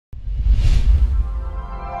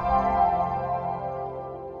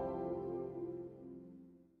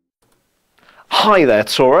Hi there,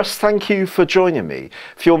 Taurus. Thank you for joining me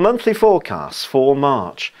for your monthly forecast for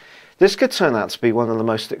March. This could turn out to be one of the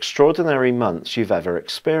most extraordinary months you've ever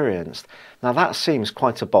experienced. Now that seems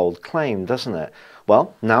quite a bold claim, doesn't it?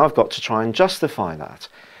 Well, now I've got to try and justify that.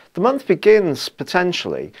 The month begins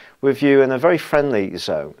potentially with you in a very friendly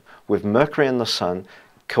zone, with Mercury and the Sun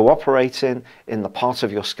cooperating in the part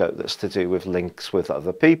of your scope that's to do with links with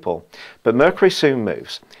other people. But Mercury soon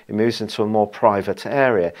moves. It moves into a more private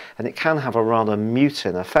area, and it can have a rather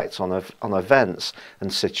muting effect on events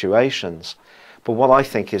and situations. But what I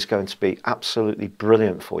think is going to be absolutely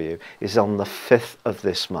brilliant for you is on the 5th of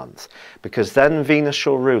this month, because then Venus,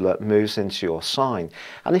 your ruler, moves into your sign.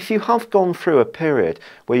 And if you have gone through a period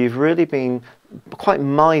where you've really been quite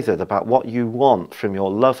mithered about what you want from your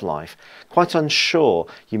love life, quite unsure,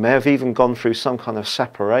 you may have even gone through some kind of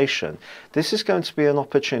separation, this is going to be an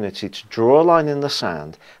opportunity to draw a line in the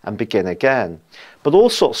sand and begin again. But all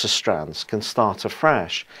sorts of strands can start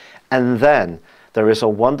afresh. And then there is a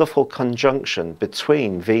wonderful conjunction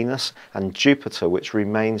between Venus and Jupiter, which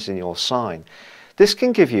remains in your sign. This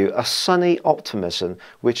can give you a sunny optimism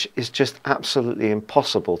which is just absolutely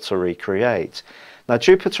impossible to recreate. Now,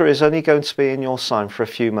 Jupiter is only going to be in your sign for a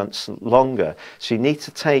few months longer, so you need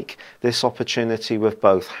to take this opportunity with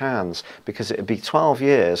both hands, because it'll be 12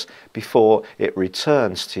 years before it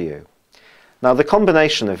returns to you. Now, the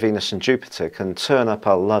combination of Venus and Jupiter can turn up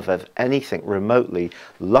a love of anything remotely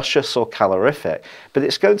luscious or calorific, but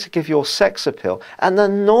it's going to give your sex appeal an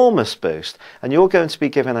enormous boost, and you're going to be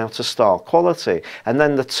giving out a star quality. And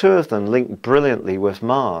then the two of them link brilliantly with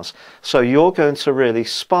Mars, so you're going to really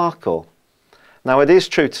sparkle. Now, it is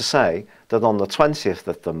true to say that on the 20th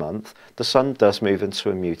of the month, the Sun does move into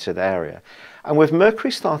a muted area. And with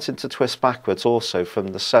Mercury starting to twist backwards also from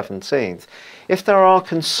the 17th, if there are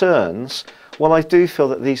concerns, well, I do feel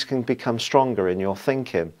that these can become stronger in your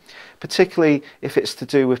thinking, particularly if it's to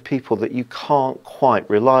do with people that you can't quite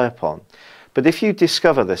rely upon. But if you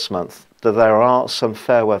discover this month that there are some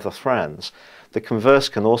fair weather friends, the converse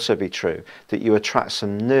can also be true, that you attract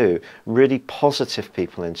some new, really positive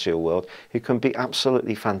people into your world who can be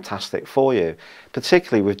absolutely fantastic for you,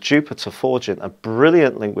 particularly with Jupiter forging a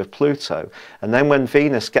brilliant link with Pluto. And then when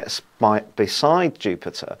Venus gets beside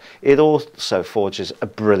Jupiter, it also forges a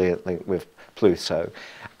brilliant link with Pluto.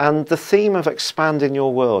 And the theme of expanding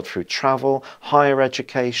your world through travel, higher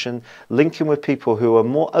education, linking with people who are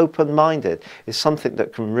more open-minded is something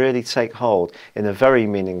that can really take hold in a very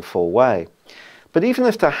meaningful way. But even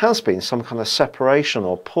if there has been some kind of separation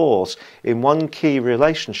or pause in one key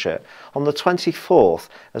relationship, on the 24th,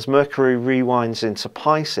 as Mercury rewinds into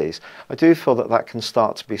Pisces, I do feel that that can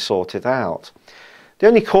start to be sorted out. The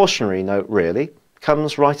only cautionary note really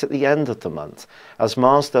comes right at the end of the month, as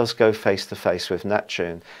Mars does go face to face with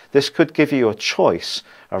Neptune. This could give you a choice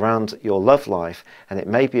around your love life, and it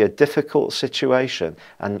may be a difficult situation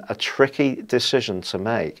and a tricky decision to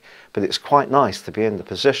make, but it's quite nice to be in the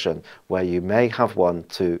position where you may have one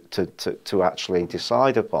to actually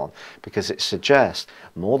decide upon, because it suggests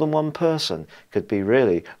more than one person could be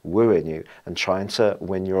really wooing you and trying to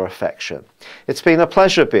win your affection. It's been a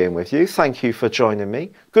pleasure being with you. Thank you for joining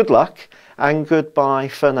me. Good luck and goodbye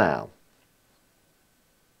for now.